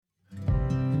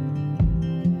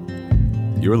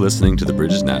You're listening to the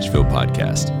Bridges Nashville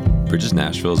podcast. Bridges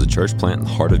Nashville is a church plant in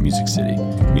the heart of Music City,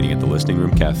 meeting at the Listening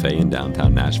Room Cafe in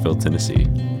downtown Nashville, Tennessee.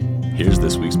 Here's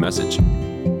this week's message.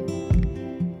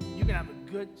 You can have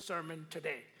a good sermon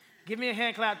today. Give me a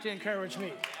hand clap to encourage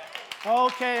me.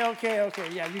 Okay.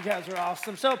 Yeah, you guys are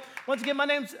awesome. So once again, my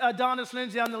name's Donis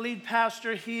Lindsay. I'm the lead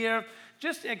pastor here.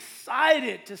 Just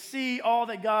excited to see all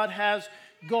that God has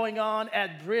going on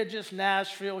at Bridges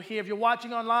Nashville here. If you're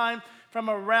watching online from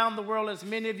around the world, as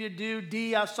many of you do,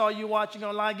 D, I saw you watching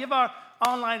online. Give our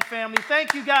online family,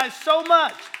 thank you guys so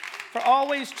much for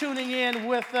always tuning in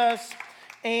with us.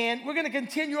 And we're going to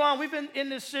continue on. We've been in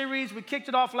this series. We kicked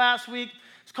it off last week.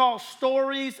 It's called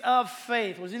Stories of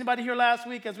Faith. Was anybody here last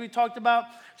week as we talked about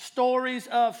stories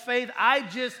of faith? I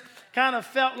just kind of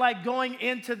felt like going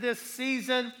into this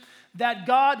season that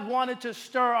God wanted to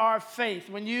stir our faith.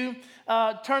 When you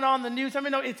turn on the news, I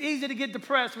mean, it's easy to get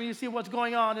depressed when you see what's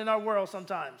going on in our world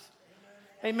sometimes.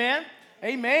 Amen?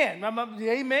 Amen.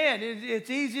 Amen. It's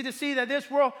easy to see that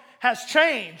this world has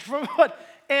changed from what.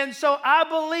 And so I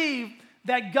believe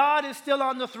that God is still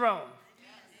on the throne.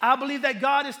 I believe that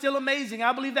God is still amazing.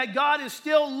 I believe that God is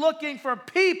still looking for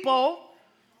people.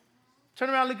 Turn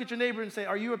around, look at your neighbor and say,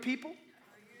 are you a people?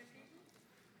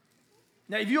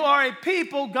 Now, if you are a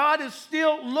people, God is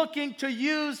still looking to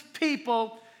use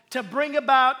people to bring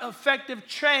about effective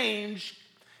change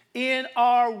in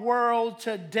our world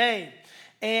today.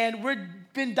 And we've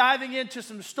been diving into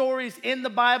some stories in the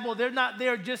Bible. They're not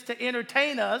there just to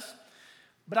entertain us,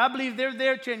 but I believe they're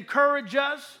there to encourage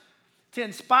us, to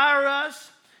inspire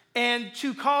us, and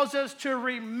to cause us to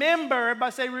remember.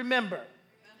 Everybody say remember.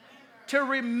 To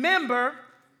remember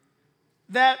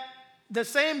that the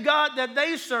same God that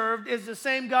they served is the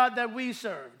same God that we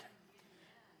served.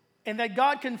 And that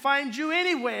God can find you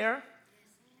anywhere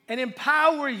and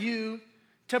empower you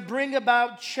to bring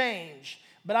about change.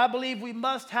 But I believe we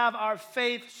must have our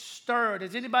faith stirred.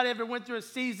 Has anybody ever went through a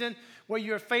season where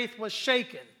your faith was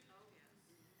shaken?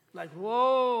 Like,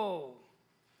 whoa.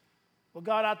 Well,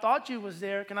 God, I thought you was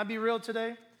there. Can I be real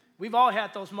today? We've all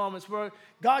had those moments where,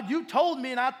 God, you told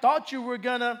me and I thought you were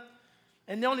going to.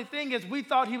 And the only thing is we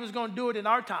thought he was going to do it in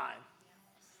our time.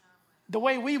 The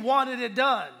way we wanted it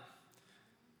done.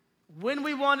 When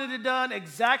we wanted it done,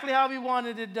 exactly how we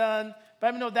wanted it done.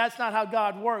 But I know that's not how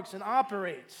God works and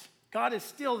operates. God is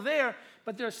still there,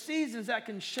 but there are seasons that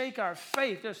can shake our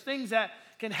faith. There's things that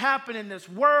can happen in this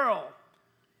world.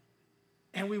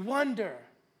 And we wonder,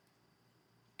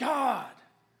 God,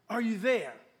 are you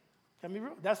there? Can be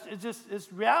real.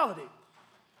 It's reality.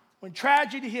 When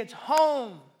tragedy hits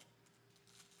home,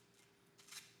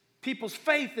 people's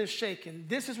faith is shaken.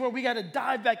 This is where we got to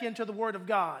dive back into the Word of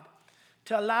God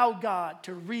to allow God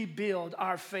to rebuild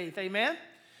our faith. Amen?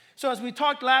 So as we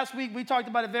talked last week, we talked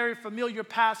about a very familiar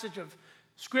passage of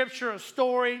Scripture, a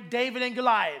story, David and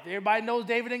Goliath. Everybody knows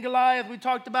David and Goliath. We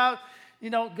talked about,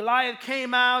 Goliath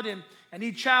came out and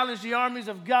he challenged the armies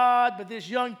of God, but this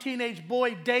young teenage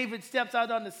boy, David, steps out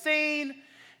on the scene,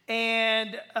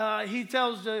 and he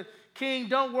tells the king,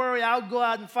 don't worry, I'll go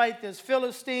out and fight this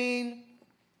Philistine.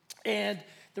 And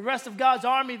the rest of God's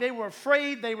army, they were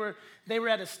afraid. They were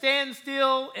at a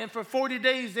standstill. And for 40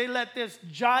 days, they let this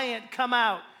giant come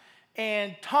out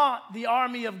and taunt the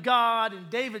army of God. And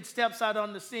David steps out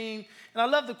on the scene. And I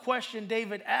love the question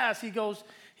David asks. He goes,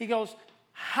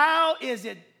 how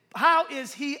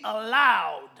is he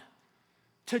allowed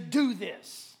to do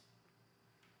this?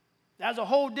 That's a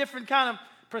whole different kind of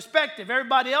perspective.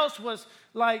 Everybody else was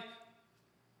like,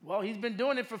 well, he's been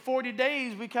doing it for 40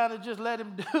 days. We kind of just let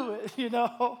him do it,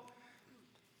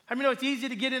 I mean, it's easy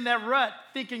to get in that rut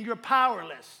thinking you're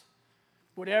powerless.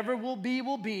 Whatever will be,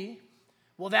 will be.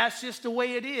 Well, that's just the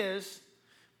way it is.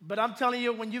 But I'm telling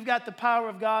you, when you've got the power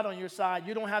of God on your side,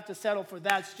 you don't have to settle for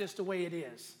that's just the way it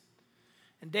is.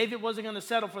 And David wasn't going to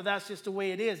settle for that's just the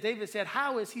way it is. David said,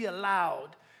 how is he allowed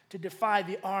to defy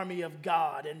the army of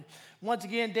God? And once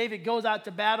again, David goes out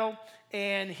to battle,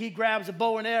 and he grabs a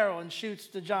bow and arrow and shoots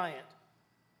the giant.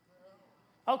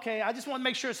 Okay, I just want to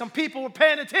make sure some people were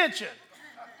paying attention.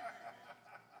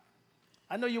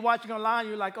 I know you're watching online,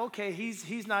 you're like, okay,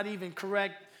 he's not even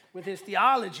correct with his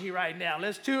theology right now.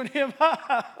 Let's tune him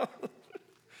out.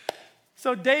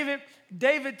 So David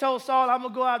told Saul, I'm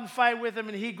going to go out and fight with him,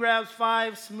 and he grabs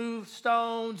 5 smooth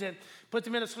stones and puts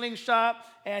them in a slingshot,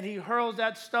 and he hurls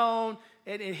that stone,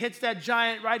 and it hits that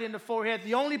giant right in the forehead.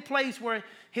 The only place where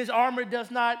his armor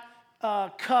does not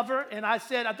cover, and I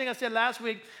think I said last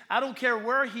week, I don't care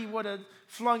where he would have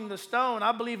flung the stone.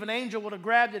 I believe an angel would have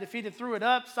grabbed it. If he'd have threw it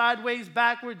up, sideways,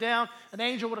 backward, down, an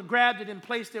angel would have grabbed it and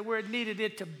placed it where it needed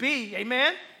it to be.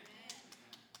 Amen?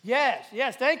 Yes,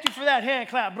 yes. Thank you for that hand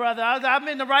clap, brother. I'm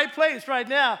in the right place right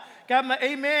now. Got my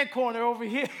amen corner over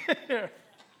here.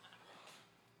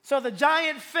 So the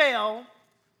giant fell,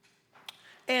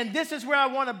 and this is where I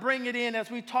want to bring it in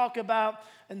as we talk about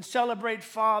and celebrate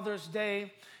Father's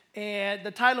Day. And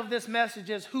the title of this message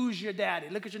is, Who's Your Daddy?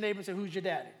 Look at your neighbor and say, who's your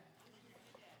daddy?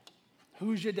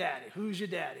 Who's your daddy? Who's your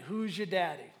daddy? Who's your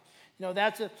daddy? You know,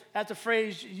 that's a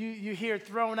phrase you hear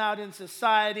thrown out in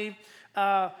society.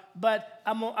 But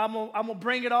I'm gonna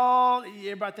bring it all.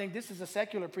 Everybody think this is a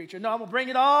secular preacher. No, I'm gonna bring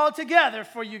it all together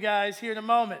for you guys here in a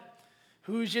moment.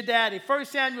 Who's your daddy? 1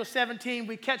 Samuel 17,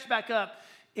 we catch back up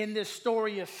in this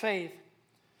story of faith.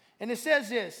 And it says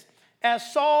this,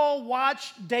 as Saul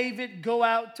watched David go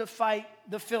out to fight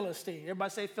the Philistine.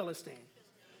 Everybody say Philistine.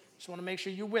 Just want to make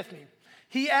sure you're with me.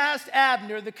 He asked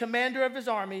Abner, the commander of his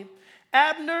army,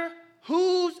 Abner,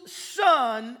 whose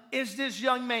son is this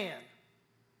young man?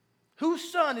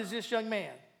 Whose son is this young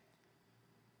man?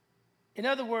 In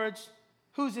other words,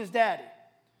 who's his daddy?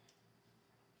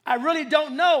 I really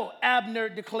don't know, Abner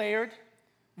declared.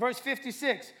 Verse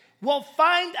 56, well,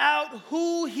 find out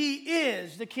who he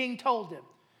is, the king told him.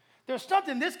 There's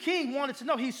something this king wanted to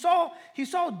know. He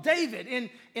saw David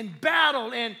in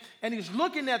battle, and he's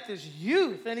looking at this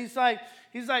youth, and he's like,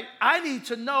 I need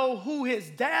to know who his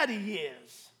daddy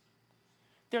is.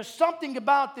 There's something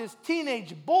about this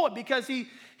teenage boy because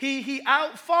he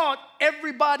outfought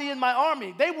everybody in my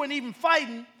army. They weren't even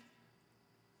fighting.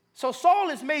 So Saul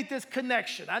has made this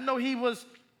connection. I know he was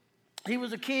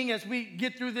a king as we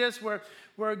get through this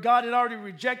where God had already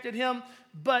rejected him,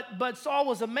 but Saul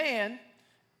was a man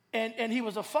and he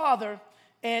was a father,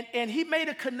 and he made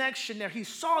a connection there. He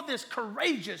saw this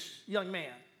courageous young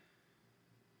man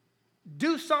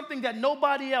do something that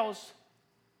nobody else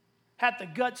had the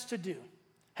guts to do,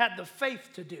 had the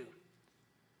faith to do.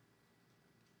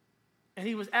 And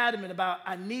he was adamant about,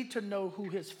 I need to know who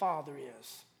his father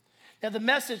is. Now the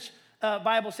Message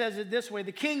Bible says it this way.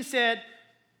 The king said,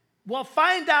 well,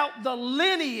 find out the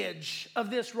lineage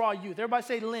of this raw youth. Everybody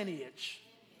say lineage.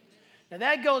 Now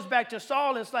that goes back to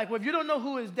Saul. It's like, well, if you don't know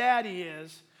who his daddy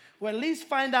is, well, at least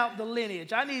find out the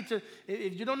lineage. I need to,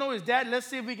 if you don't know his daddy, let's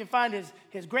see if we can find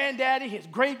his granddaddy, his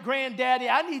great-granddaddy.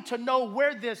 I need to know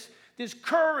where this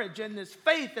courage and this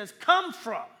faith has come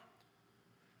from.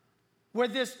 Where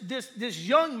this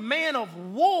young man of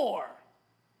war.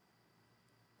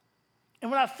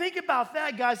 And when I think about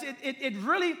that, guys, it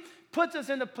really puts us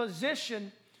in a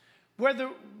position whether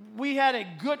we had a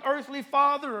good earthly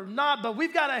father or not, but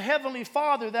we've got a heavenly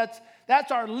father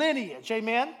that's our lineage,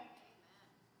 amen?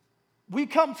 We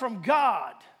come from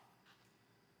God.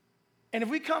 And if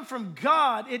we come from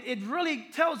God, it really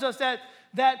tells us that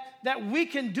we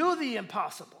can do the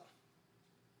impossible.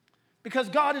 Because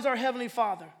God is our heavenly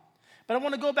father. But I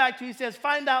want to go back to, he says,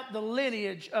 find out the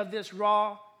lineage of this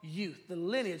raw youth, the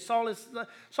lineage. Saul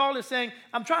is saying,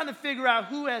 I'm trying to figure out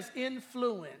who has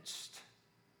influenced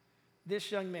this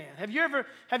young man. Have you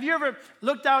ever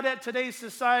looked out at today's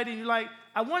society and you're like,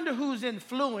 I wonder who's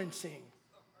influencing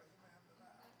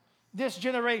this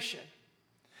generation?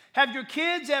 Have your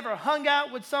kids ever hung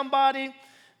out with somebody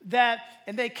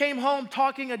and they came home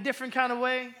talking a different kind of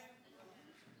way?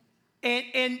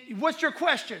 And what's your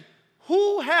question?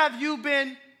 Who have you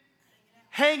been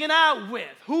hanging out with?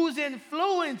 Who's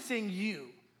influencing you?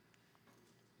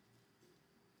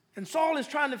 And Saul is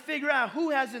trying to figure out who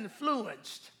has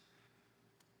influenced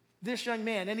this young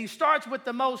man. And he starts with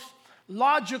the most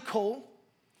logical,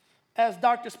 as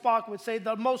Dr. Spock would say,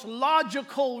 the most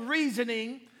logical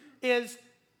reasoning is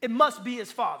it must be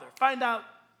his father. Find out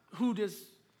who this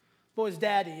boy's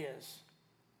daddy is.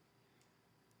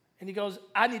 And he goes,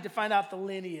 I need to find out the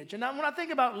lineage. And when I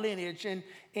think about lineage,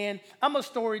 and I'm a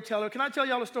storyteller, can I tell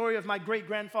y'all a story of my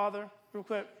great-grandfather real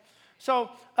quick? So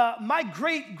my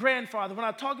great-grandfather, when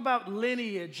I talk about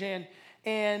lineage, and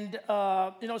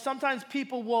sometimes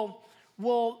people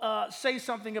will say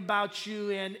something about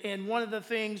you, and one of the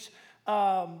things,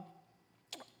 I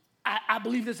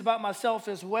believe this about myself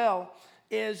as well,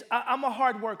 is I'm a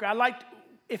hard worker.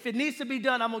 If it needs to be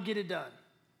done, I'm going to get it done.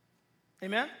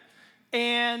 Amen?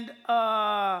 And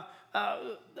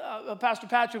Pastor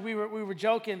Patrick, we were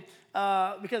joking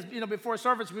because before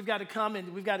service we've got to come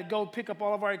and we've got to go pick up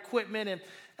all of our equipment, and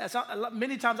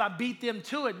many times I beat them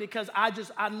to it because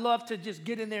I love to just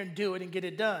get in there and do it and get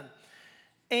it done.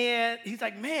 And he's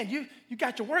like, man, you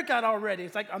got your workout already.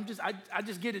 It's like I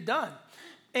just get it done,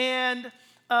 and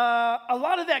a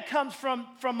lot of that comes from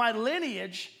my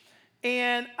lineage,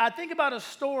 and I think about a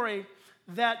story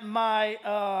that my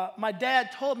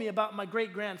dad told me about my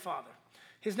great-grandfather.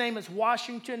 His name is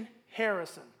Washington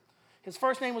Harrison. His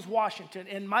first name was Washington,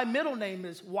 and my middle name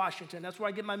is Washington. That's where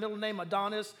I get my middle name,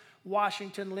 Adonis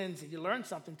Washington Lindsay. You learned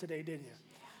something today, didn't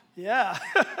you? Yeah.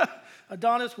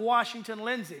 Adonis Washington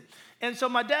Lindsay. And so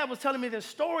my dad was telling me this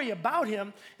story about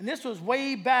him, and this was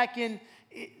way back in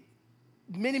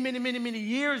many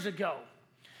years ago.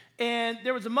 And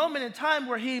there was a moment in time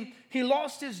where he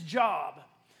lost his job.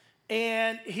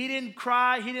 And he didn't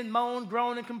cry, he didn't moan,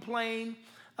 groan, and complain.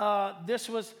 This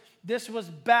was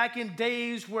back in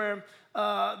days where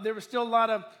there was still a lot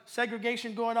of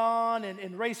segregation going on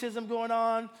and racism going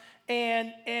on.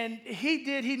 And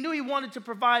he knew he wanted to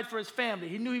provide for his family.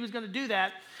 He knew he was going to do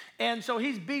that. And so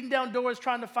he's beating down doors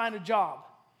trying to find a job.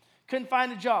 Couldn't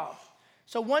find a job.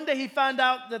 So one day he found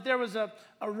out that there was a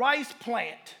rice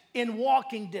plant in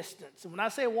walking distance. And when I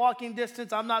say walking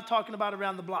distance, I'm not talking about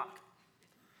around the block.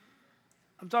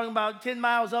 I'm talking about 10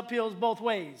 miles up hills both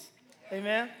ways.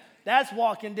 Amen? That's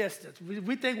walking distance.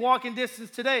 We think walking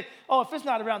distance today, oh, if it's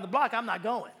not around the block, I'm not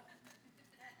going.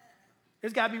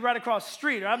 It's got to be right across the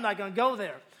street or I'm not going to go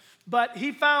there. But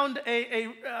he found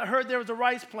heard there was a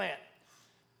rice plant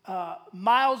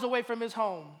miles away from his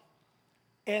home.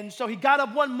 And so he got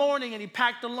up one morning and he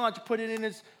packed a lunch, put it in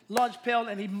his lunch pail,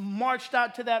 and he marched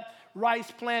out to that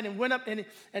rice plant and went up. And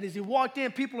as he walked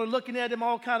in, people are looking at him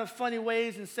all kind of funny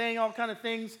ways and saying all kind of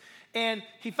things. And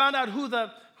he found out who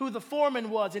the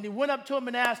foreman was. And he went up to him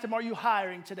and asked him, "Are you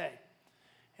hiring today?"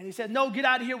 And he said, "No, get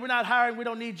out of here. We're not hiring. We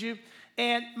don't need you."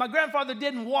 And my grandfather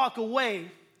didn't walk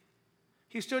away.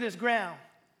 He stood his ground.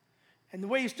 And the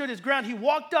way he stood his ground, he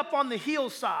walked up on the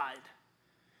hillside.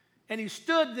 And he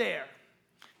stood there.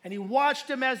 And he watched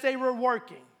them as they were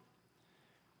working.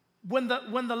 When the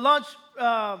lunch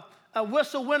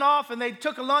whistle went off and they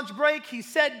took a lunch break, he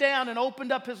sat down and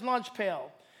opened up his lunch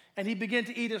pail. And he began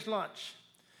to eat his lunch.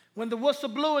 When the whistle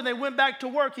blew and they went back to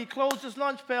work, he closed his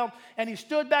lunch pail and he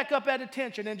stood back up at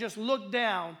attention and just looked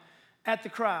down at the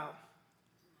crowd.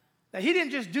 Now, he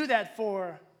didn't just do that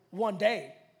for one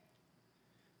day.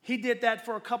 He did that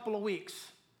for a couple of weeks.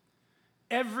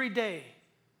 Every day,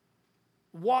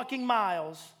 walking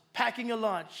miles, packing a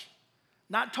lunch,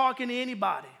 not talking to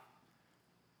anybody,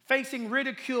 facing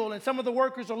ridicule, and some of the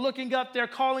workers are looking up, they're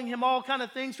calling him all kind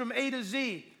of things from A to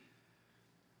Z.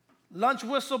 Lunch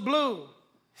whistle blew,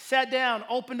 sat down,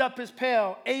 opened up his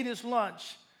pail, ate his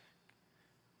lunch.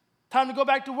 Time to go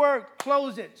back to work,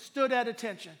 closed it, stood at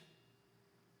attention.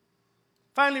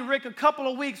 Finally, Rick, a couple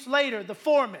of weeks later, the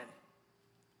foreman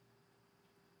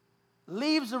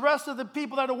leaves the rest of the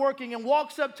people that are working and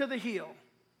walks up to the hill.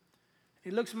 He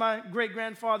looks my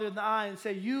great-grandfather in the eye and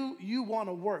says, you want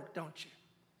to work, don't you?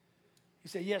 He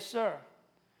said, "Yes, sir."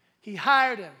 He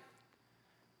hired him.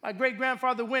 My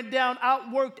great-grandfather went down,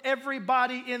 outworked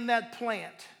everybody in that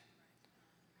plant.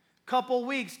 Couple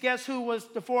weeks, guess who was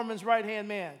the foreman's right-hand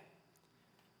man?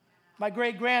 My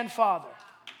great-grandfather.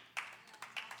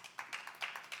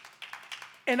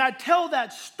 And I tell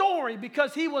that story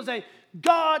because he was a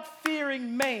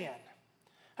God-fearing man.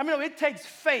 I mean, it takes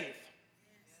faith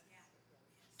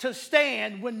to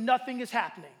stand when nothing is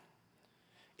happening.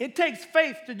 It takes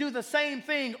faith to do the same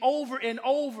thing over and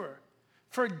over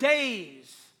for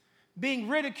days, being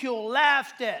ridiculed,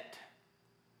 laughed at,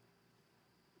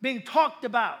 being talked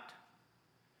about.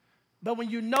 But when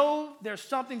you know there's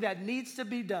something that needs to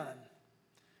be done,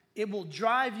 it will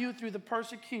drive you through the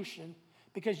persecution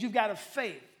because you've got a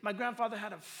faith. My grandfather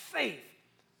had a faith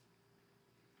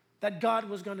that God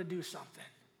was going to do something.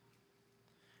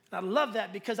 And I love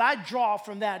that because I draw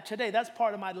from that today. That's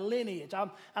part of my lineage.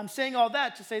 I'm saying all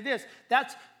that to say this.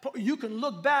 You can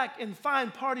look back and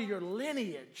find part of your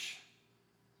lineage.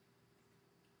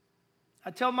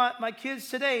 I tell my kids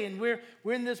today, and we're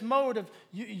in this mode of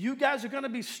you guys are going to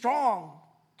be strong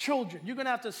children. You're going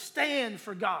to have to stand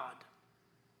for God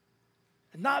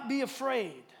and not be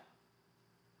afraid.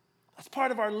 That's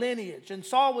part of our lineage. And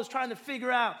Saul was trying to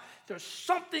figure out, there's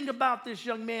something about this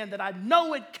young man that I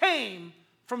know it came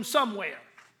from somewhere.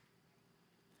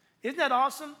 Isn't that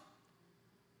awesome?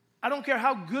 I don't care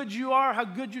how good you are, how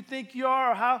good you think you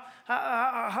are, or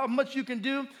how much you can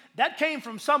do. That came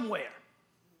from somewhere.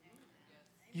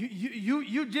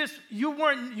 You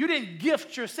didn't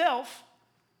gift yourself.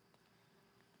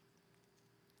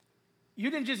 You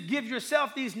didn't just give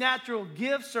yourself these natural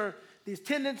gifts or these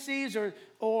tendencies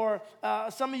or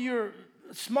some of you are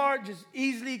smart, just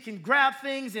easily can grab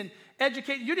things and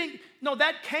educate. You didn't. No,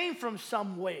 that came from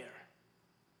somewhere.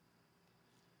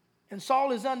 And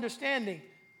Saul is understanding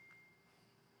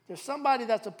there's somebody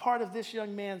that's a part of this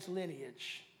young man's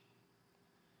lineage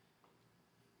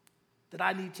that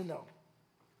I need to know.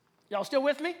 Y'all still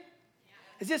with me? Yeah.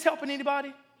 Is this helping anybody?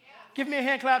 Yeah. Give me a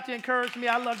hand clap to encourage me.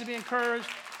 I love to be encouraged.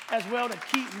 as well to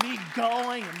keep me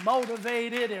going and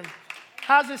motivated. And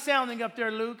how's it sounding up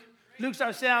there, Luke? Luke's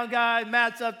our sound guy.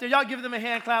 Matt's up there. Y'all give them a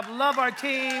hand clap. Love our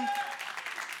team.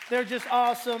 They're just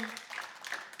awesome.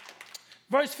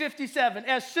 Verse 57,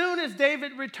 as soon as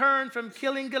David returned from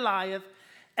killing Goliath,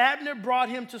 Abner brought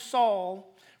him to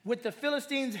Saul with the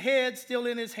Philistine's head still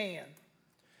in his hand.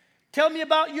 Tell me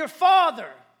about your father,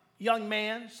 young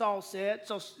man, Saul said.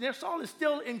 So Saul is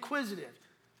still inquisitive.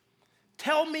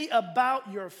 Tell me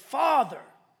about your father,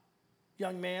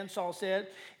 young man, Saul said.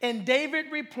 And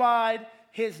David replied,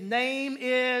 his name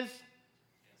is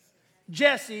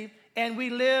Jesse, and we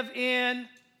live in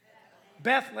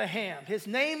Bethlehem. His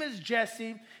name is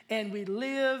Jesse, and we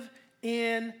live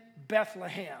in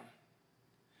Bethlehem.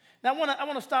 Now, I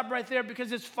want to stop right there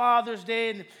because it's Father's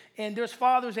Day, and there's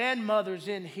fathers and mothers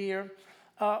in here.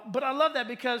 But I love that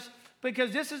because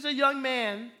this is a young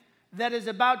man that is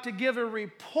about to give a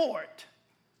report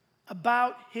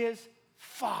about his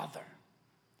father.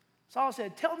 Saul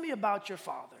said, tell me about your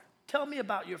father. Tell me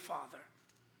about your father.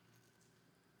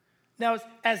 Now,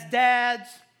 as dads,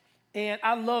 and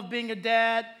I love being a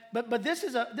dad, but this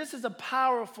is a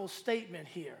powerful statement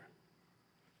here.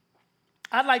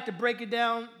 I'd like to break it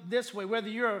down this way, whether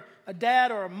you're a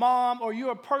dad or a mom or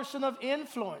you're a person of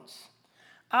influence.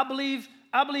 I believe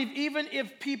even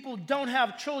if people don't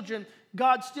have children,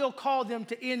 God still called them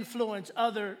to influence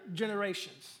other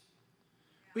generations.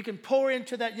 We can pour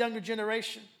into that younger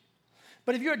generation.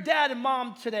 But if you're a dad and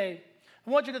mom today, I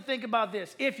want you to think about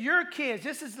this. If your kids,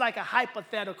 this is like a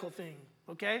hypothetical thing,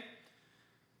 okay?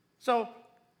 So,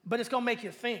 but it's going to make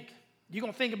you think. You're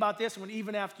going to think about this one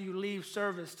even after you leave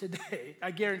service today,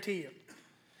 I guarantee you.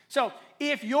 So,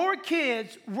 if your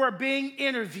kids were being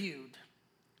interviewed,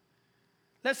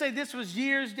 let's say this was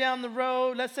years down the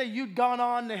road, let's say you'd gone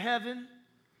on to heaven,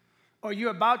 or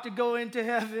you're about to go into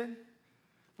heaven,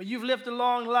 but you've lived a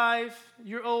long life,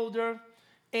 you're older,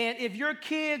 and if your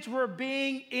kids were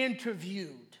being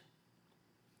interviewed,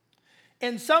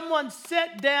 and someone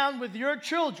sat down with your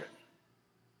children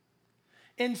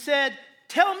and said,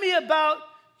 tell me about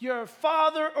your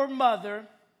father or mother,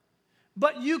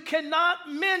 but you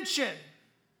cannot mention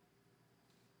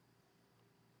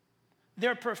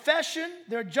their profession,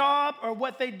 their job, or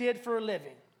what they did for a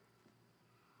living.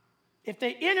 If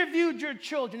they interviewed your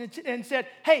children and said,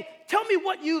 hey, tell me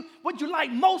what you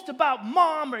like most about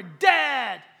mom or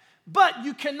dad, but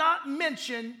you cannot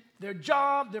mention their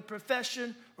job, their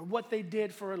profession, or what they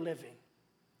did for a living,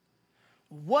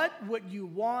 what would you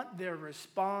want their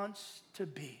response to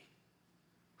be?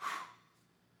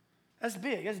 That's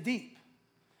big, that's deep.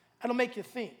 That'll make you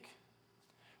think.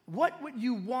 What would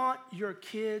you want your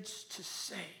kids to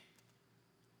say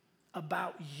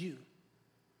about you?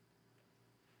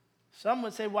 Some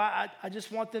would say, well, I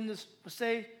just want them to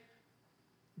say,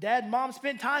 Dad, Mom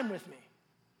spent time with me.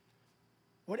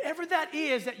 Whatever that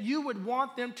is that you would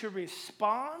want them to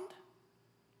respond,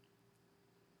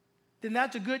 then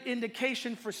that's a good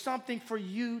indication for something for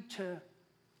you to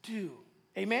do.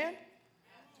 Amen?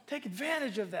 Take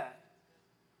advantage of that.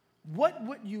 What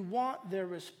would you want their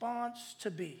response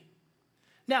to be?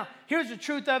 Now, here's the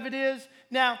truth of it is,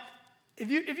 now, if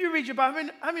you read your Bible,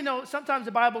 I mean, sometimes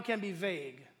the Bible can be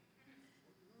vague.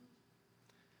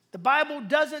 The Bible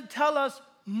doesn't tell us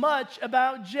much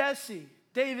about Jesse,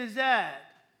 David's dad.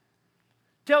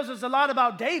 It tells us a lot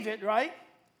about David, right?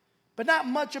 But not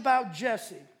much about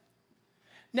Jesse.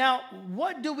 Now,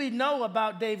 what do we know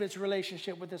about David's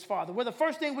relationship with his father? Well, the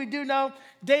first thing we do know,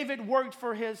 David worked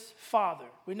for his father.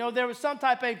 We know there was some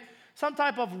type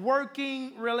of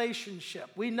working relationship.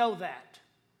 We know that.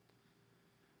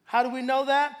 How do we know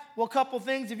that? Well, a couple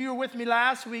things. If you were with me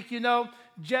last week, you know,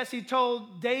 Jesse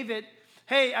told David,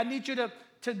 hey, I need you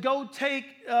to go take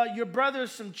your brothers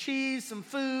some cheese, some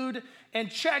food, and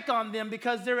check on them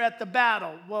because they're at the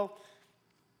battle. Well,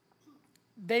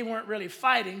 they weren't really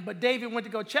fighting, but David went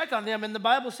to go check on them. And the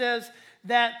Bible says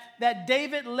that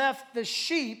David left the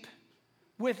sheep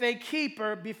with a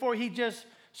keeper before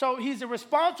so he's a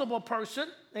responsible person,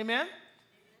 amen?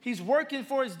 He's working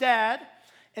for his dad.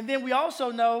 And then we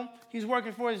also know he's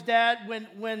working for his dad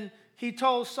when he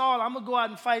told Saul, I'm going to go out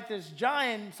and fight this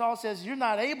giant. Saul says, you're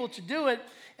not able to do it.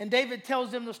 And David tells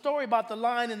them the story about the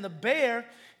lion and the bear.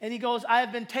 And he goes, I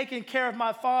have been taking care of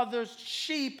my father's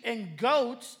sheep and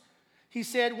goats. He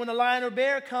said, when a lion or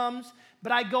bear comes,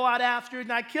 but I go out after it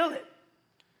and I kill it.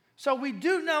 So we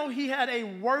do know he had a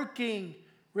working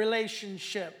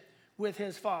relationship with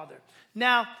his father.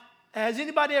 Now, has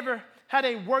anybody ever had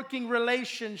a working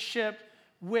relationship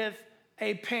with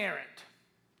a parent?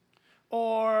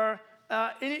 Or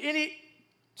any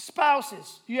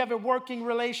spouses, you have a working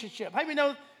relationship? How do you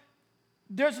know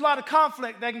there's a lot of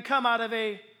conflict that can come out of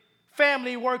a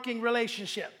family working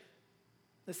relationship.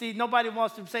 Let's see, nobody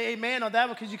wants to say amen on that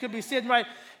one because you could be sitting right.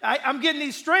 I'm getting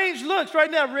these strange looks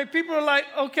right now, Rick. People are like,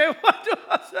 okay, what do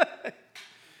I say?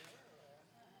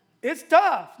 It's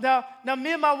tough. Now,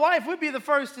 me and my wife, we'd be the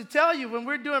first to tell you when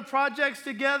we're doing projects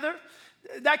together,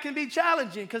 that can be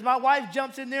challenging because my wife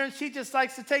jumps in there and she just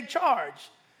likes to take charge.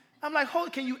 I'm like,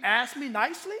 can you ask me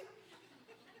nicely?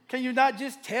 Can you not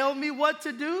just tell me what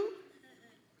to do?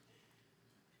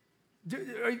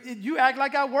 You act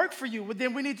like I work for you, but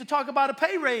then we need to talk about a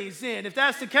pay raise then, if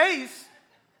that's the case.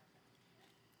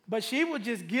 But she would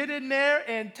just get in there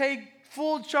and take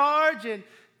full charge and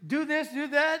do this, do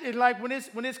that. And like when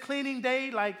it's cleaning day,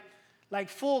 like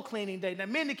full cleaning day. Now,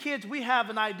 me and the kids, we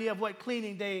have an idea of what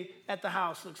cleaning day at the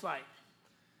house looks like.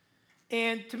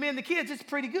 And to me and the kids, it's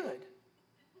pretty good.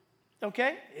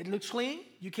 Okay? It looks clean.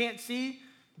 You can't see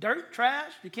dirt,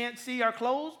 trash. You can't see our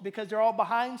clothes because they're all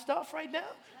behind stuff right now.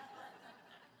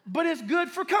 But it's good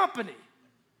for company.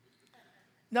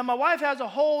 Now, my wife has a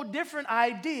whole different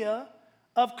idea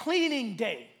of cleaning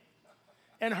day.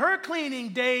 And her cleaning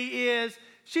day is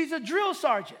she's a drill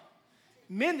sergeant.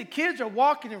 Men, the kids are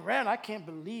walking around. I can't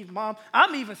believe, Mom.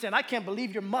 I'm even saying, I can't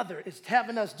believe your mother is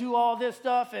having us do all this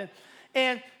stuff.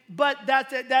 But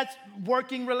that's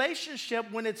working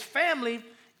relationship. When it's family,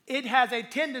 it has a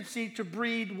tendency to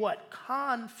breed what?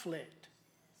 Conflict.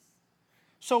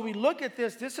 So we look at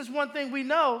this. This is one thing we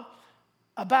know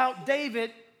about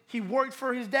David. He worked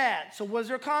for his dad. So was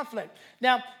there conflict?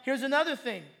 Now, here's another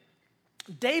thing.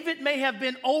 David may have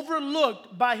been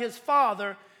overlooked by his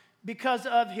father because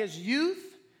of his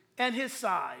youth and his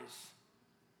size.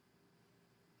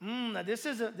 Now this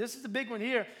is a big one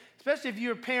here, especially if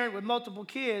you're a parent with multiple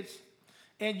kids,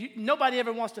 and nobody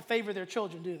ever wants to favor their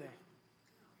children, do they?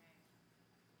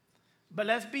 But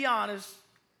let's be honest.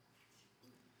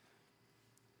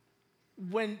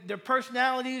 When their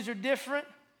personalities are different,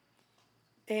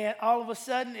 and all of a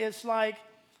sudden it's like,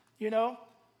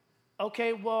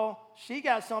 okay, well, she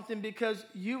got something because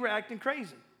you were acting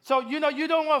crazy. So, you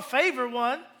don't want to favor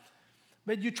one,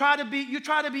 but you try to be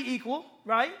equal,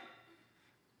 right?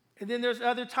 And then there's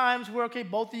other times where, okay,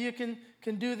 both of you can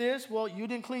do this. Well, you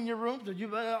didn't clean your rooms,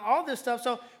 all this stuff.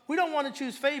 So we don't want to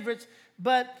choose favorites,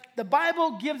 but the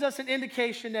Bible gives us an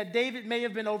indication that David may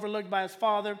have been overlooked by his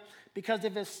father because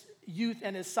of his youth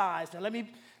and his size. Now, let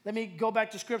me go back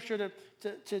to Scripture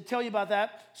to tell you about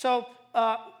that. So,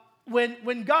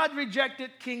 when God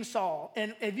rejected King Saul,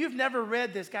 and if you've never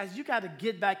read this, guys, you got to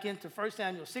get back into 1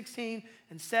 Samuel 16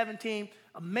 and 17.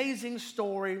 Amazing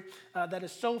story that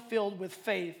is so filled with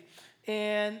faith.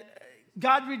 And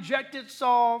God rejected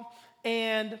Saul,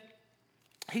 and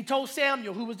he told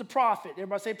Samuel, who was the prophet.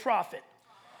 Everybody say prophet.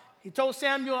 He told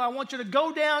Samuel, I want you to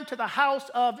go down to the house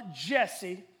of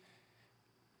Jesse,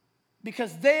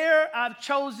 because there I've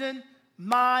chosen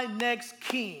my next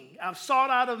king. I've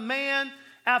sought out a man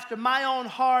after my own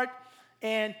heart.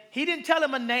 And he didn't tell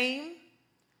him a name.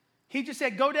 He just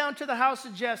said, go down to the house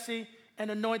of Jesse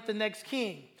and anoint the next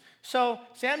king. So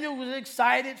Samuel was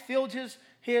excited, filled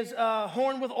his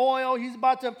horn with oil. He's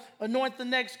about to anoint the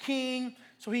next king.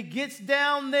 So he gets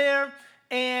down there,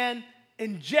 and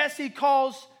Jesse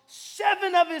calls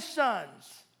 7 of his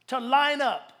sons to line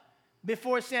up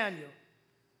before Samuel.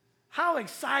 How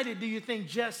excited do you think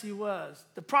Jesse was?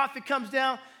 The prophet comes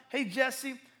down, hey,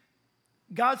 Jesse,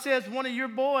 God says one of your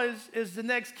boys is the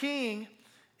next king.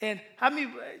 And how many,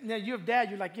 now you're a dad,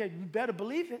 you're like, yeah, you better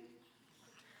believe it.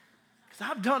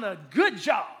 Because I've done a good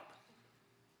job.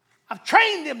 I've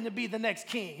trained him to be the next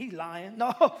king. He's lying.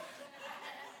 No.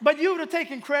 But you would have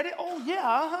taken credit. Oh,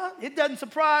 yeah, It doesn't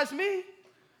surprise me.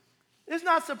 It's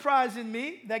not surprising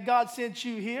me that God sent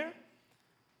you here.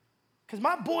 Because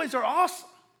my boys are awesome.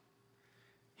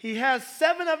 He has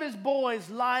 7 of his boys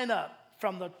line up,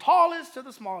 from the tallest to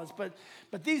the smallest. But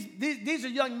these are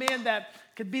young men that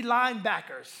could be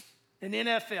linebackers in the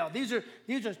NFL.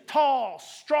 These are tall,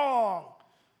 strong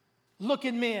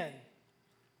looking men.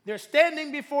 They're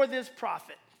standing before this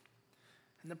prophet.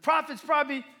 And the prophet's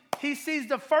he sees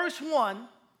the first one,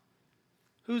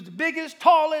 who's the biggest,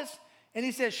 tallest, and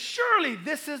he says, surely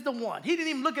this is the one. He didn't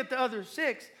even look at the other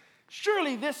 6.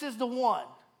 Surely this is the one.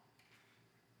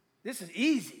 This is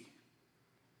easy.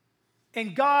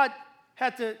 And God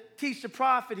had to teach the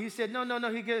prophet. He said, no.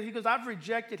 He goes, I've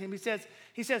rejected him.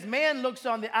 He says, man looks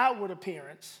on the outward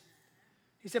appearance.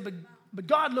 He said, but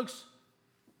God looks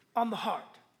on the heart,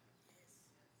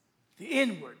 the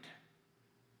inward.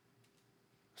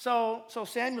 So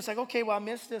Samuel's like, okay, well, I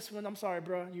missed this one. I'm sorry,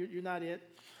 bro. You're not it.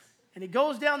 And he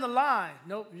goes down the line.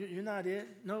 Nope, you're not it.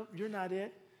 Nope, you're not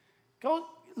it.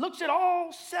 Looks at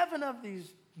all 7 of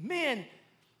these men.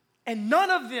 And none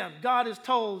of them, God is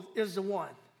told, is the one.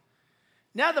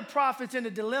 Now the prophet's in a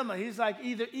dilemma. He's like,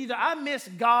 either I miss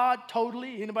God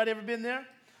totally. Anybody ever been there?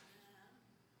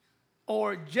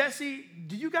 Or Jesse,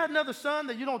 do you got another son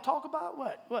that you don't talk about?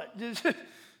 What? Do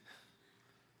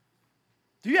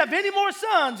you have any more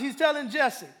sons? He's telling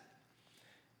Jesse.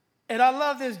 And I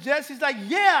love this. Jesse's like,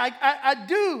 yeah, I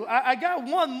do. I got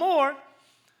one more.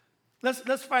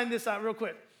 Let's find this out real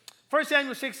quick. 1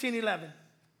 Samuel 16:11.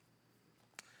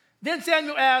 Then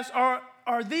Samuel asked,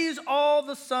 are these all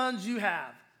the sons you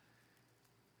have?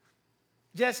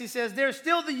 Jesse says, they're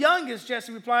still the youngest,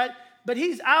 Jesse replied, but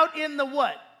he's out in the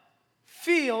what?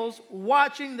 Fields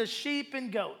watching the sheep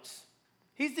and goats.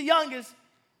 He's the youngest.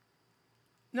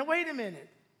 Now, wait a minute.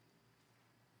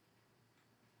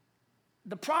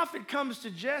 The prophet comes to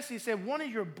Jesse and said, one of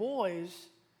your boys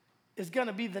is going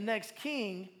to be the next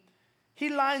king. He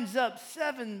lines up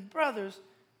 7 brothers,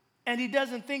 and he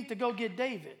doesn't think to go get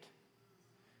David.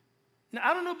 Now,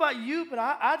 I don't know about you, but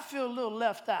I'd feel a little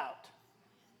left out.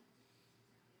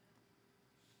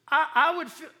 I would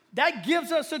feel, that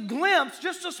gives us a glimpse,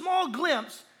 just a small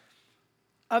glimpse,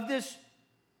 of this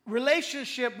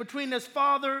relationship between this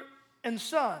father and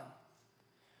son.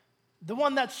 The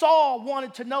one that Saul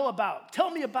wanted to know about. Tell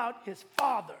me about his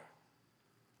father.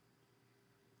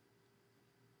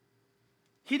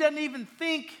 He doesn't even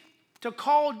think to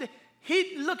call.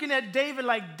 He's looking at David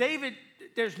like, David,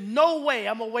 there's no way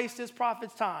I'm going to waste this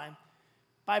prophet's time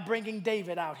by bringing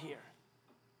David out here.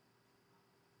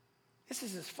 This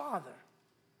is his father.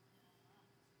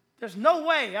 There's no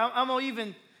way I'm going to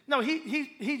even, no,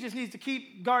 he just needs to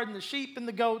keep guarding the sheep and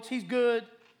the goats. He's good.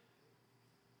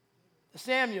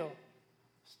 Samuel's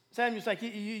like,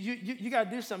 you got to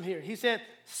do something here. He said,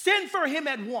 send for him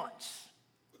at once.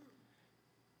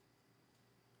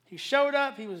 He showed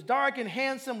up. He was dark and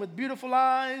handsome with beautiful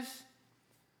eyes.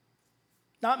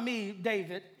 Not me,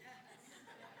 David.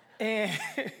 And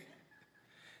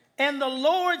the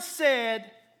Lord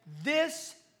said,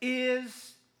 this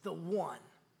is the one.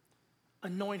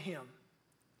 Anoint him.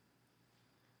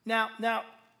 Now,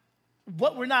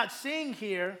 what we're not seeing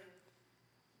here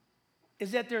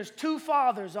is that there's 2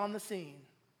 fathers on the scene.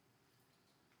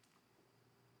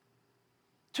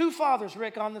 2 fathers,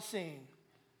 Rick, on the scene.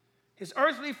 His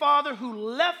earthly father who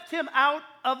left him out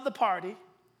of the party,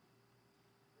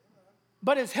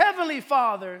 but his heavenly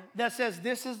father that says,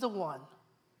 this is the one.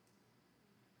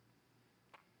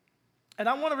 And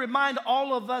I want to remind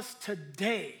all of us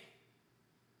today,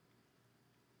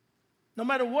 no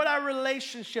matter what our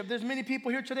relationship, there's many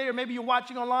people here today, or maybe you're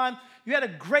watching online, you had a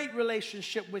great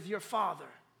relationship with your father.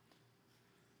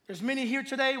 There's many here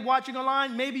today watching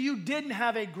online, maybe you didn't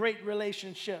have a great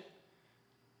relationship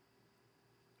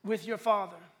with your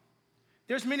father.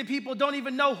 There's many people don't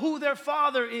even know who their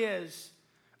father is,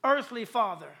 earthly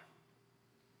father.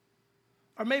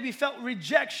 Or maybe felt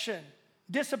rejection,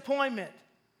 disappointment.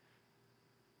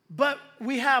 But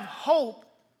we have hope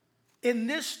in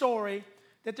this story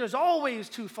that there's always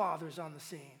 2 fathers on the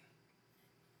scene.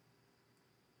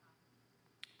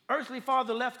 Earthly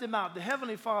father left him out. The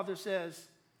heavenly father says,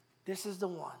 this is the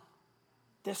one.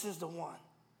 This is the one.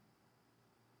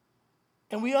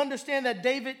 And we understand that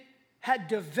David had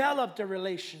developed a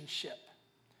relationship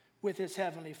with his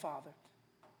heavenly father.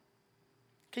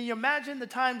 Can you imagine the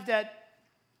times that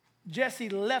Jesse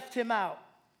left him out,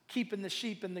 keeping the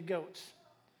sheep and the goats?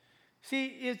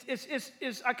 See,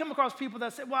 I come across people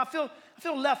that say, well, I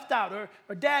feel left out,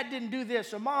 or dad didn't do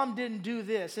this, or mom didn't do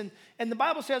this. And the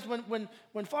Bible says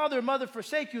when father and mother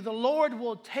forsake you, the Lord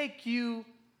will take you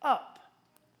up.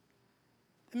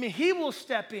 I mean, he will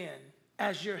step in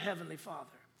as your heavenly father.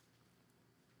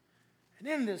 And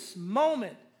in this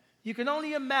moment, you can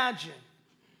only imagine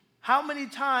how many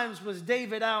times was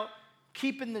David out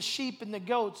keeping the sheep and the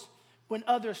goats when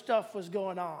other stuff was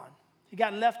going on. He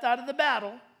got left out of the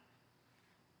battle.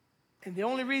 And the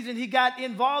only reason he got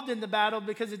involved in the battle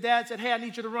because his dad said, hey, I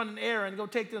need you to run an errand and go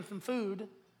take them some food.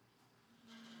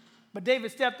 But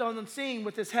David stepped on the scene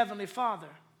with his heavenly father.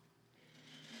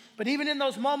 But even in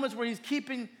those moments where he's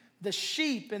keeping the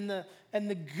sheep and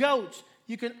the goats,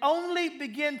 you can only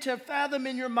begin to fathom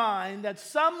in your mind that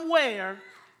somewhere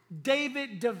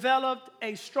David developed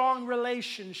a strong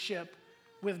relationship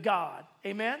with God.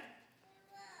 Amen?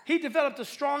 He developed a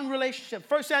strong relationship.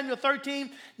 1 Samuel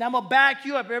 13. Now I'm going to back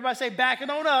you up. Everybody say, back it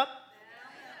on up.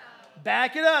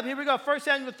 Back it up. Here we go. 1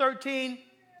 Samuel 13.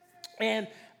 And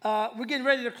we're getting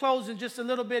ready to close in just a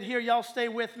little bit here. Y'all stay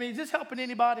with me. Is this helping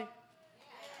anybody?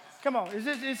 Come on.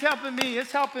 It's helping me.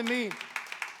 It's helping me.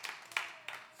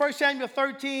 1 Samuel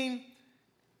 13.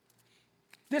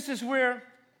 This is where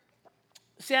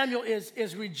Samuel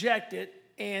is rejected.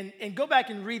 and go back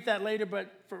and read that later,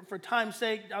 but for time's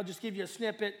sake, I'll just give you a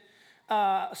snippet.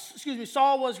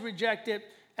 Saul was rejected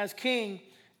as king,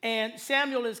 and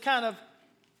Samuel is kind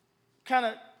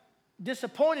of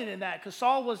disappointed in that because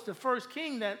Saul was the first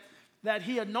king that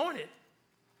he anointed.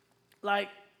 Like,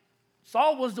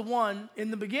 Saul was the one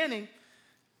in the beginning.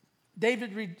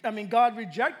 God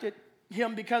rejected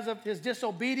him because of his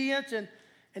disobedience, and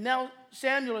now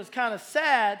Samuel is kind of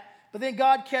sad, but then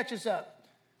God catches up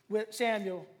with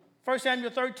Samuel. 1 Samuel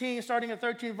 13, starting at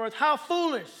 13th verse. "How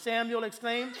foolish," Samuel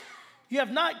exclaimed. "You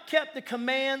have not kept the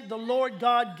command the Lord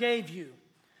God gave you.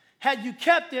 Had you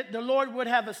kept it, the Lord would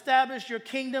have established your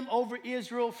kingdom over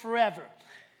Israel forever."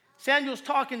 Samuel's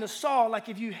talking to Saul like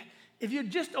if you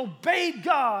just obeyed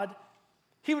God,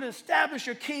 he would establish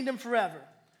your kingdom forever.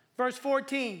 Verse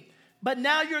 14, "But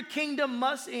now your kingdom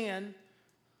must end,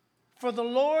 for the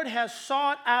Lord has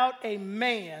sought out a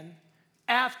man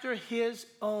after his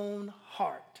own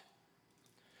heart.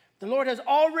 The Lord has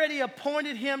already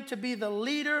appointed him to be the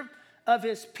leader of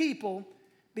his people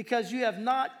because you have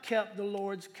not kept the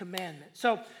Lord's commandment."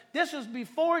 So this was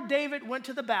before David went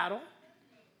to the battle.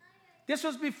 This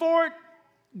was before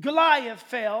Goliath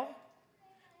fell.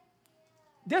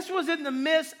 This was in the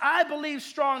midst, I believe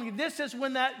strongly, this is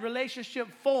when that relationship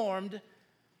formed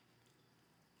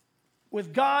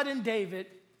with God and David,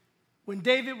 when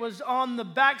David was on the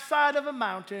backside of a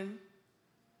mountain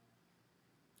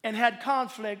and had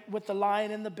conflict with the lion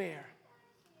and the bear.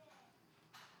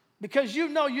 Because you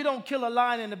know you don't kill a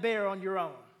lion and a bear on your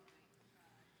own.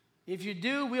 If you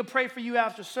do, we'll pray for you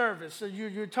after service, so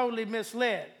you're totally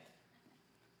misled.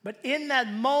 But in that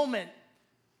moment,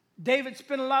 David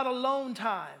spent a lot of alone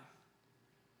time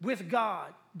with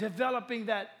God, developing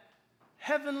that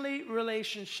heavenly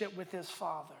relationship with his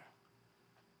Father.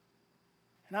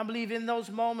 And I believe in those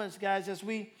moments, guys, as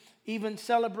we even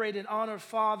celebrate and honor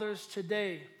fathers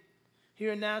today,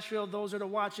 here in Nashville, those that are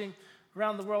watching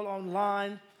around the world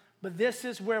online, but this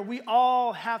is where we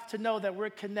all have to know that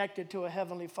we're connected to a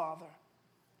heavenly Father.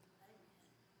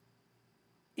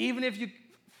 Even if you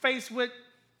face with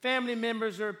family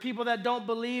members or people that don't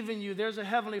believe in you, there's a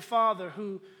heavenly Father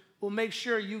who will make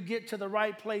sure you get to the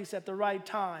right place at the right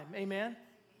time. Amen?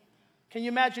 Can you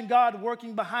imagine God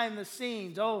working behind the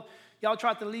scenes? "Oh, y'all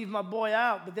tried to leave my boy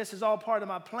out, but this is all part of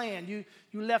my plan. You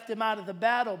left him out of the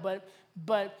battle,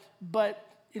 but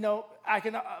you know, I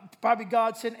can probably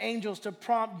God sent angels to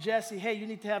prompt Jesse, hey, you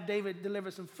need to have David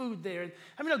deliver some food there." And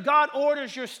I mean, God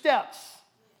orders your steps.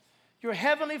 Your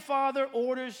heavenly Father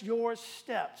orders your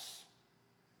steps.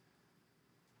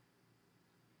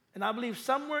 And I believe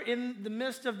somewhere in the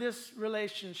midst of this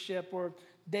relationship, or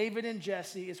David and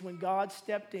Jesse, is when God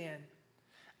stepped in.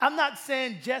 I'm not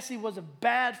saying Jesse was a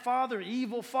bad father,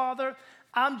 evil father.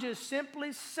 I'm just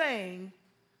simply saying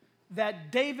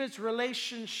that David's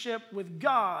relationship with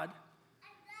God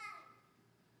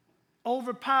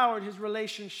overpowered his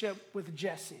relationship with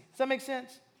Jesse. Does that make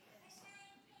sense?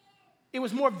 It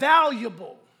was more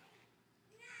valuable.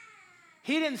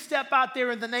 He didn't step out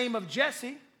there in the name of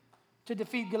Jesse to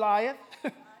defeat Goliath.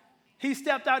 He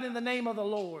stepped out in the name of the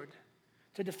Lord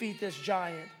to defeat this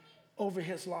giant over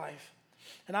his life.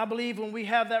 And I believe when we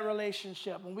have that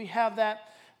relationship, when we have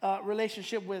that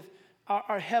relationship with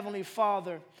our Heavenly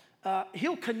Father,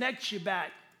 He'll connect you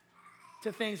back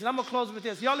to things. And I'm going to close with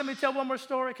this. Y'all, let me tell one more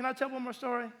story. Can I tell one more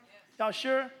story? Yes. Y'all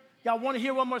sure? Y'all want to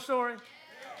hear one more story? Yes.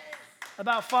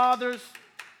 About fathers?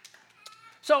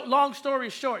 So, long story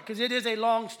short, because it is a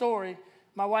long story.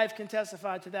 My wife can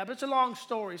testify to that, but it's a long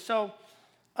story. So,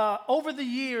 over the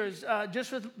years,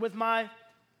 just with my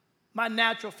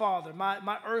natural father,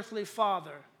 my earthly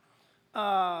father,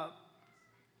 was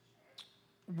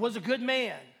a good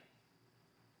man.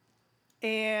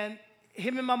 And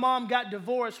him and my mom got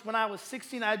divorced when I was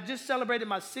 16. I just celebrated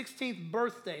my 16th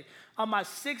birthday. On my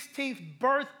 16th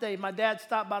birthday, my dad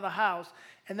stopped by the house,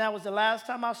 and that was the last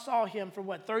time I saw him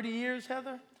for 30 years,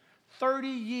 Heather? 30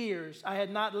 years I had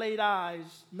not laid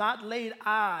eyes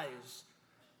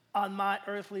on my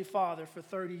earthly father for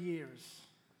 30 years.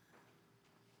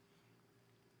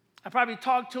 I probably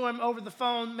talked to him over the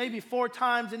phone maybe 4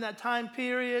 times in that time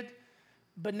period,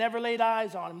 but never laid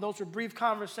eyes on him. Those were brief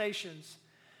conversations.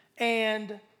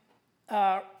 And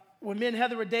when me and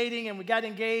Heather were dating and we got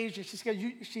engaged, and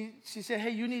she said,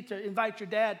 hey, you need to invite your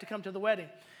dad to come to the wedding.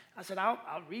 I said,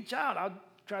 I'll reach out. I'll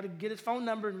try to get his phone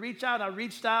number and reach out. I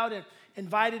reached out and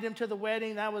invited him to the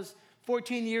wedding. That was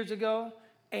 14 years ago,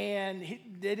 and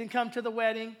they didn't come to the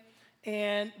wedding.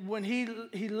 And when he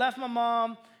left my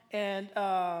mom and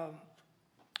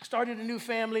started a new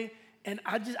family, and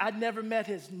I'd never met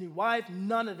his new wife,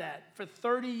 none of that, for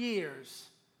 30 years.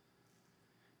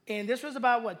 And this was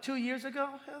about, 2 years ago,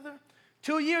 Heather?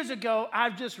 2 years ago,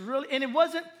 I've just really, and it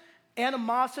wasn't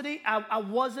animosity. I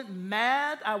wasn't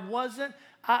mad. I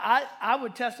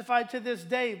would testify to this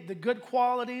day, the good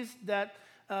qualities that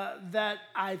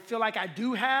I feel like I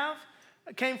do have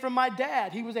came from my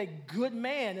dad. He was a good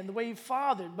man in the way he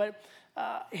fathered, but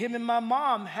him and my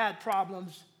mom had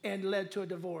problems and led to a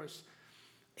divorce.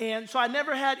 And so I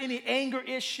never had any anger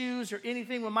issues or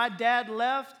anything. When my dad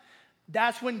left,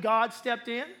 that's when God stepped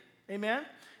in, amen?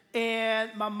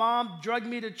 And my mom drugged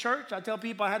me to church. I tell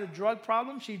people I had a drug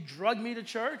problem. She drugged me to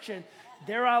church, and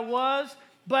there I was.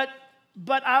 But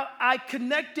I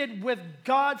connected with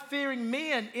God-fearing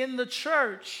men in the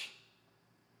church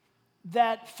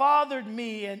that fathered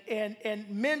me and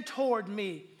mentored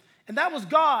me. And that was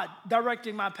God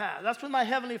directing my path. That's when my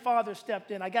Heavenly Father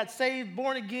stepped in. I got saved,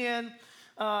 born again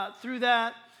through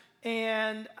that.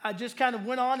 And I just kind of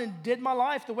went on and did my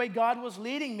life the way God was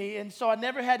leading me. And so I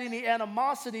never had any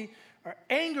animosity or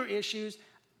anger issues.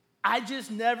 I just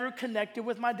never connected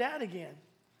with my dad again.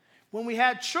 When we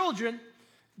had children,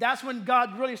 that's when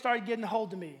God really started getting a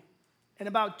hold of me. And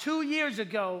about 2 years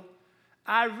ago,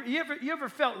 you ever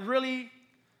felt really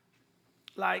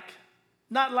like,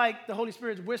 not like the Holy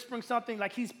Spirit's whispering something,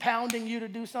 like he's pounding you to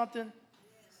do something?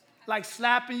 Like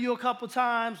slapping you a couple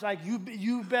times, like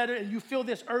you better, and you feel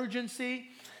this urgency.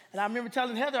 And I remember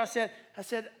telling Heather, I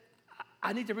said,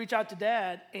 I need to reach out to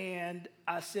Dad, and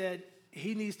I said,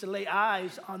 he needs to lay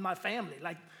eyes on my family.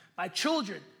 Like, my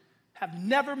children have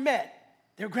never met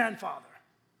their grandfather.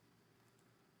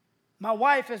 My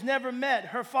wife has never met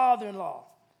her father-in-law.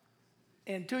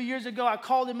 And 2 years ago, I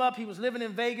called him up. He was living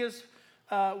in Vegas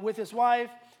with his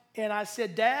wife. And I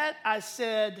said, Dad,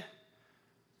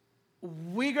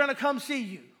 we're going to come see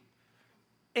you.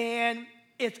 And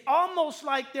it's almost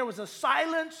like there was a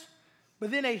silence,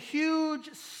 but then a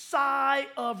huge sigh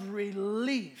of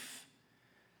relief.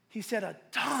 He said,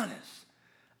 Adonis,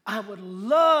 I would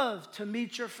love to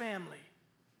meet your family.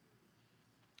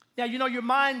 Now, your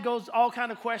mind goes, all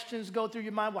kind of questions go through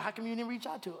your mind. Well, how come you didn't reach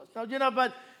out to us? No,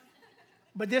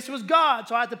 but this was God,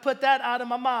 so I had to put that out of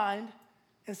my mind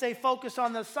and say, focus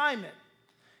on the assignment.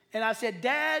 And I said,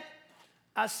 Dad,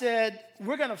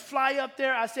 we're going to fly up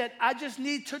there. I said, I just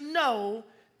need to know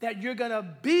that you're going to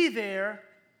be there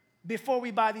before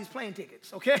we buy these plane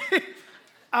tickets, okay?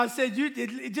 I said,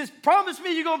 just promise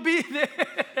me you're going to be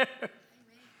there.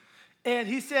 And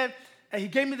he said, and he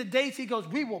gave me the dates. He goes,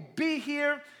 we will be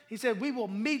here. He said, we will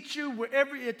meet you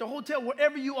at the hotel,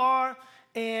 wherever you are.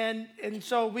 And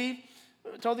so we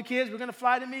told the kids we're going to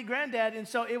fly to meet Granddad. And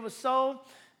so it was so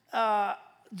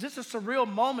just a surreal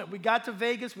moment. We got to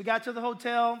Vegas. We got to the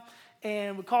hotel,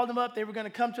 and we called them up. They were going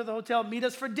to come to the hotel, meet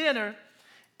us for dinner.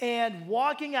 And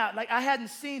walking out, like I hadn't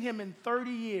seen him in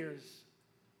 30 years.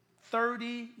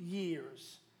 30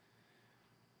 years.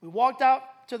 We walked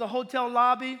out to the hotel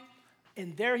lobby,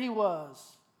 and there he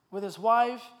was with his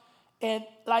wife. And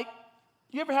like,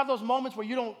 you ever have those moments where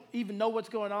you don't even know what's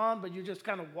going on, but you're just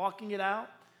kind of walking it out?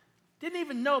 Didn't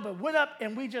even know, but went up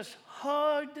and we just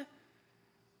hugged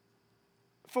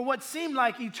for what seemed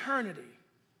like eternity.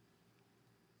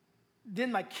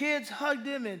 Then my kids hugged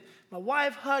him and my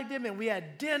wife hugged him, and we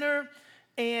had dinner.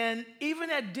 And even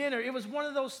at dinner, it was one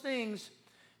of those things,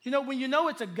 when you know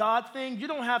it's a God thing, you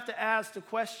don't have to ask the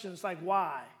questions like,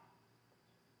 why?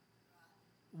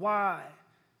 Why?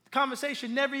 The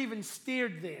conversation never even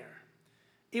steered there.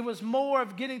 It was more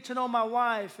of getting to know my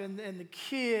wife and the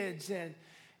kids and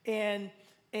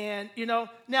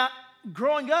now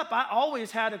growing up, I always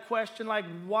had a question like,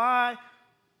 why,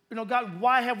 God,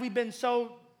 why have we been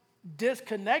so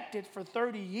disconnected for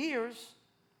 30 years?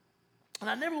 And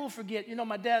I never will forget,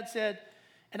 my dad said,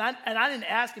 and I didn't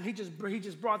ask him, he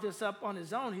just brought this up on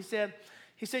his own. He said,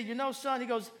 son, he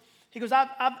goes,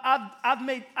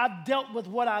 I've dealt with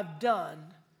what I've done.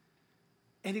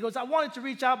 And he goes, I wanted to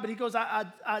reach out, but he goes,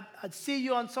 I'd see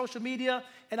you on social media,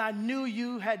 and I knew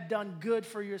you had done good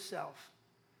for yourself.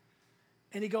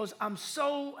 And he goes, I'm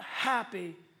so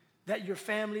happy that your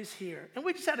family's here. And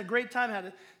we just had a great time,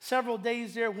 had several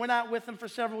days there, went out with them for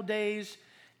several days.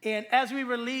 And as we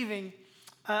were leaving,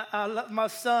 my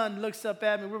son looks up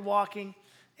at me, we're walking,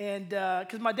 and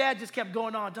because my dad just kept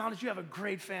going on, Adonis, you have a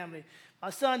great family. My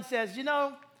son says,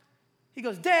 he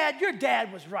goes, Dad, your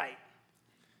dad was right.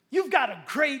 You've got a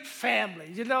great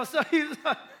family, so he's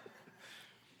like,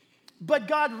 but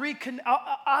God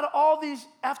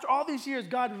after all these years,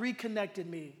 God reconnected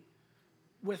me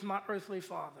with my earthly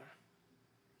father.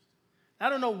 I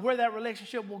don't know where that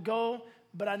relationship will go,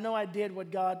 but I know I did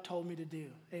what God told me to do,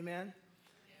 amen?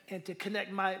 And to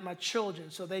connect my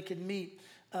children so they can meet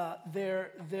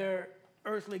their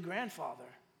earthly grandfather.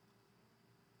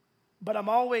 But I'm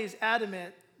always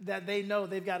adamant that they know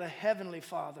they've got a heavenly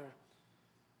Father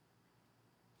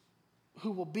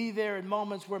who will be there in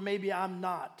moments where maybe I'm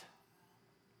not.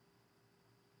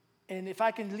 And if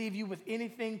I can leave you with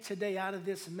anything today out of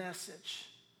this message,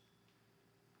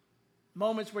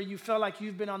 moments where you feel like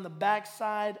you've been on the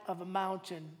backside of a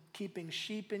mountain keeping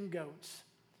sheep and goats,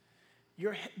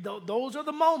 those are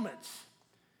the moments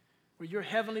where your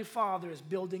heavenly Father is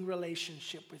building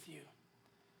relationship with you.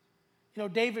 You know,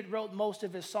 David wrote most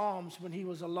of his Psalms when he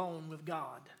was alone with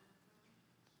God.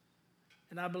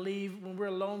 And I believe when we're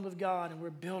alone with God and we're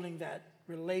building that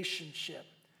relationship,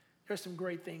 there's some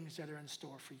great things that are in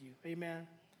store for you. Amen.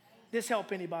 This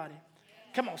help anybody?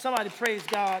 Come on, somebody praise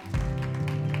God.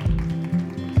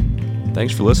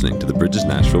 Thanks for listening to the Bridges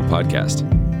Nashville podcast.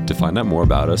 To find out more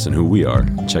about us and who we are,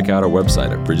 check out our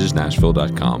website at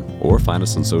bridgesnashville.com or find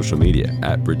us on social media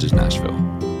at Bridges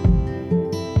Nashville.